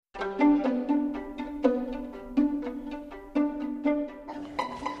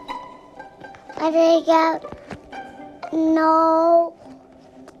they got no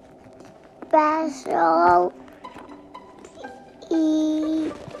special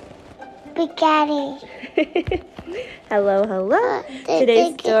spaghetti. Hello, hello.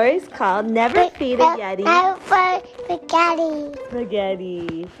 Today's story is called Never Feed a Yeti. Spaghetti.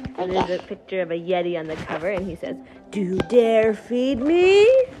 Spaghetti. And there's a picture of a Yeti on the cover, and he says, "Do you dare feed me?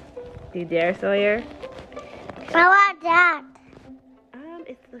 Do you dare, Sawyer?" I want that. I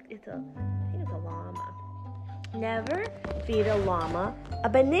think it's a llama. Never feed a llama a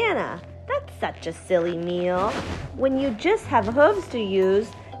banana. That's such a silly meal. When you just have hooves to use,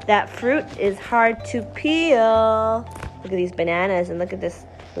 that fruit is hard to peel. Look at these bananas and look at this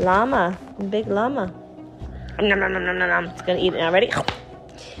llama, big llama. Nom, nom, nom, nom, nom, nom. It's gonna eat it now. Ready?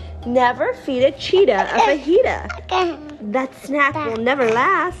 Never feed a cheetah a fajita. That snack will never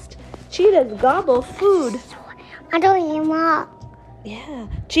last. Cheetahs gobble food. I don't eat them all. Yeah,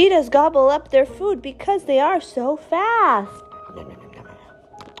 cheetahs gobble up their food because they are so fast. Nom, nom, nom, nom, nom.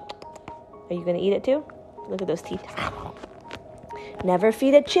 Are you gonna eat it too? Look at those teeth. Never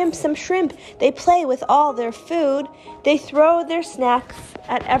feed a chimp some shrimp. They play with all their food. They throw their snacks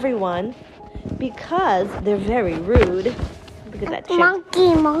at everyone because they're very rude. Look at that chimp.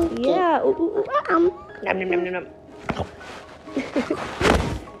 Monkey. Yeah. Ooh, ooh, ooh. Nom, nom, nom, nom, nom.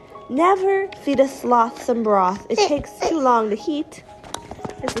 Never feed a sloth some broth. It takes too long to heat.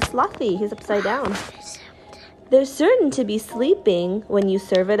 It's a slothy. He's upside down. They're certain to be sleeping when you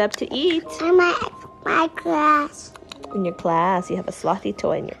serve it up to eat. In my class. In your class, you have a slothy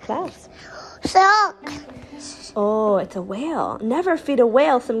toy in your class. Silk. Oh, it's a whale. Never feed a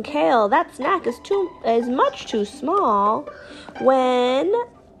whale some kale. That snack is much too small.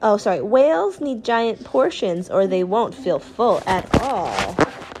 Whales need giant portions or they won't feel full at all.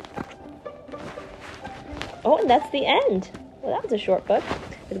 Oh, and that's the end. Well, that was a short book.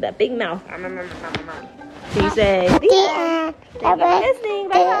 Look at that big mouth. So you say, the end. Thank you for listening.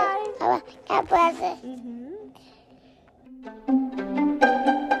 Bye-bye. God bless it. Mm-hmm.